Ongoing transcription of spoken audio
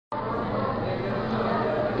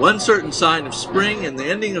One certain sign of spring and the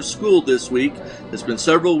ending of school this week has been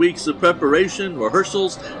several weeks of preparation,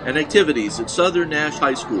 rehearsals, and activities at Southern Nash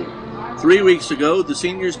High School. 3 weeks ago, the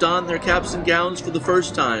seniors donned their caps and gowns for the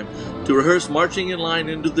first time to rehearse marching in line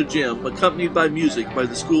into the gym, accompanied by music by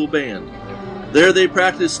the school band. There they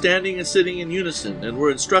practiced standing and sitting in unison and were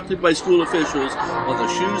instructed by school officials on the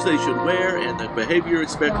shoes they should wear and the behavior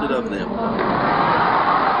expected of them.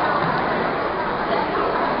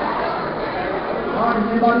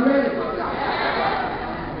 Everybody ready?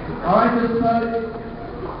 All right, everybody.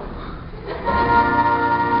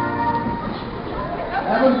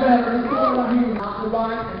 That was better. Let's go right here. Not the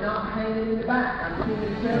right and not hanging in the back. I'm seeing you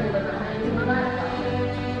tell me that they're hanging in the back.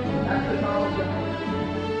 That's the knowledge of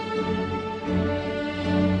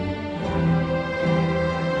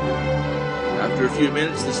After a few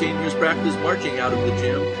minutes, the seniors practiced marching out of the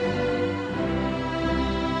gym.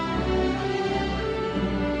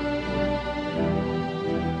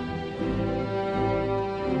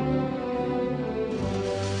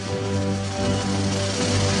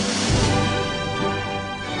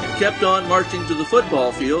 Kept on marching to the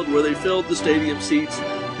football field where they filled the stadium seats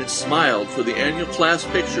and smiled for the annual class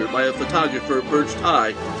picture by a photographer perched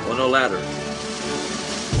high on a ladder.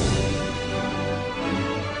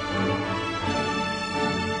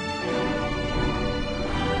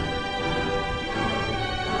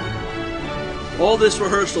 All this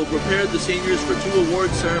rehearsal prepared the seniors for 2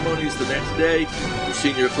 award ceremonies the next day, the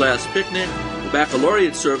senior class picnic, the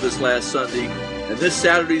baccalaureate service last Sunday, and this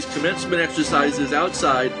Saturday's commencement exercises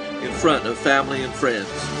outside in front of family and friends.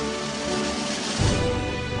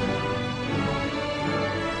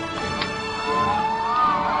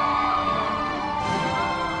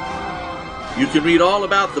 You can read all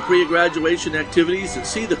about the pre-graduation activities and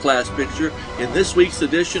see the class picture in this week's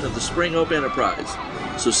edition of the Spring Hope Enterprise.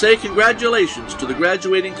 So say congratulations to the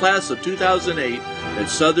graduating class of 2008 at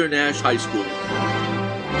Southern Nash High School.